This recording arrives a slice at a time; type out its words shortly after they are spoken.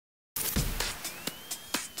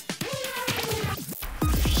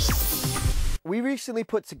We recently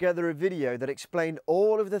put together a video that explained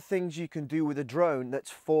all of the things you can do with a drone that's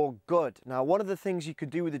for good. Now, one of the things you could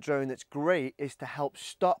do with a drone that's great is to help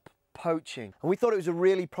stop poaching. And we thought it was a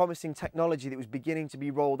really promising technology that was beginning to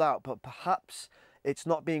be rolled out, but perhaps it's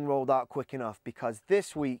not being rolled out quick enough, because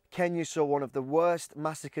this week Kenya saw one of the worst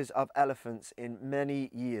massacres of elephants in many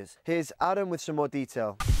years. Here's Adam with some more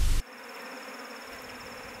detail.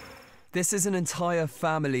 This is an entire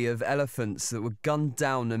family of elephants that were gunned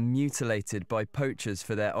down and mutilated by poachers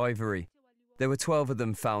for their ivory. There were 12 of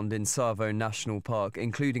them found in Tsavo National Park,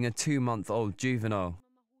 including a 2-month-old juvenile.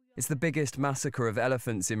 It's the biggest massacre of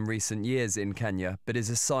elephants in recent years in Kenya, but is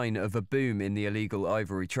a sign of a boom in the illegal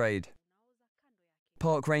ivory trade.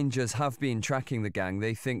 Park rangers have been tracking the gang.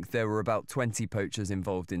 They think there were about 20 poachers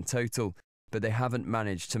involved in total, but they haven't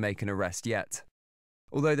managed to make an arrest yet.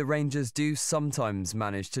 Although the rangers do sometimes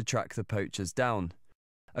manage to track the poachers down.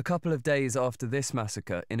 A couple of days after this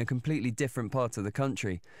massacre, in a completely different part of the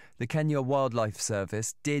country, the Kenya Wildlife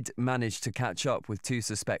Service did manage to catch up with 2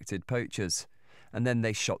 suspected poachers, and then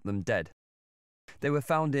they shot them dead. They were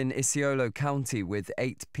found in Isiolo County with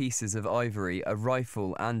 8 pieces of ivory, a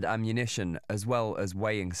rifle and ammunition, as well as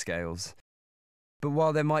weighing scales. But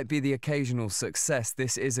while there might be the occasional success,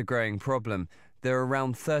 this is a growing problem. There are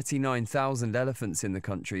around 39,000 elephants in the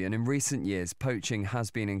country, and in recent years poaching has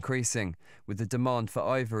been increasing, with the demand for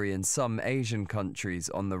ivory in some Asian countries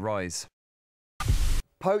on the rise.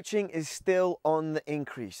 Poaching is still on the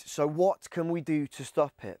increase, so what can we do to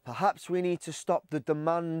stop it? Perhaps we need to stop the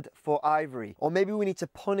demand for ivory, or maybe we need to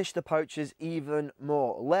punish the poachers even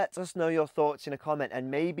more. Let us know your thoughts in a comment,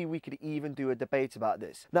 and maybe we could even do a debate about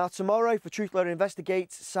this. Now, tomorrow for Truthloader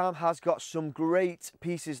Investigates, Sam has got some great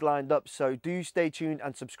pieces lined up, so do stay tuned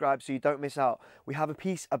and subscribe so you don't miss out. We have a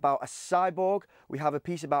piece about a cyborg, we have a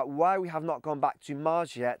piece about why we have not gone back to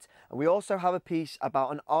Mars yet, and we also have a piece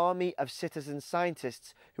about an army of citizen scientists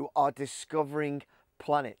who are discovering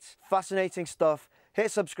planets. Fascinating stuff.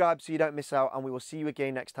 Hit subscribe so you don't miss out, and we will see you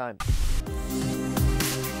again next time.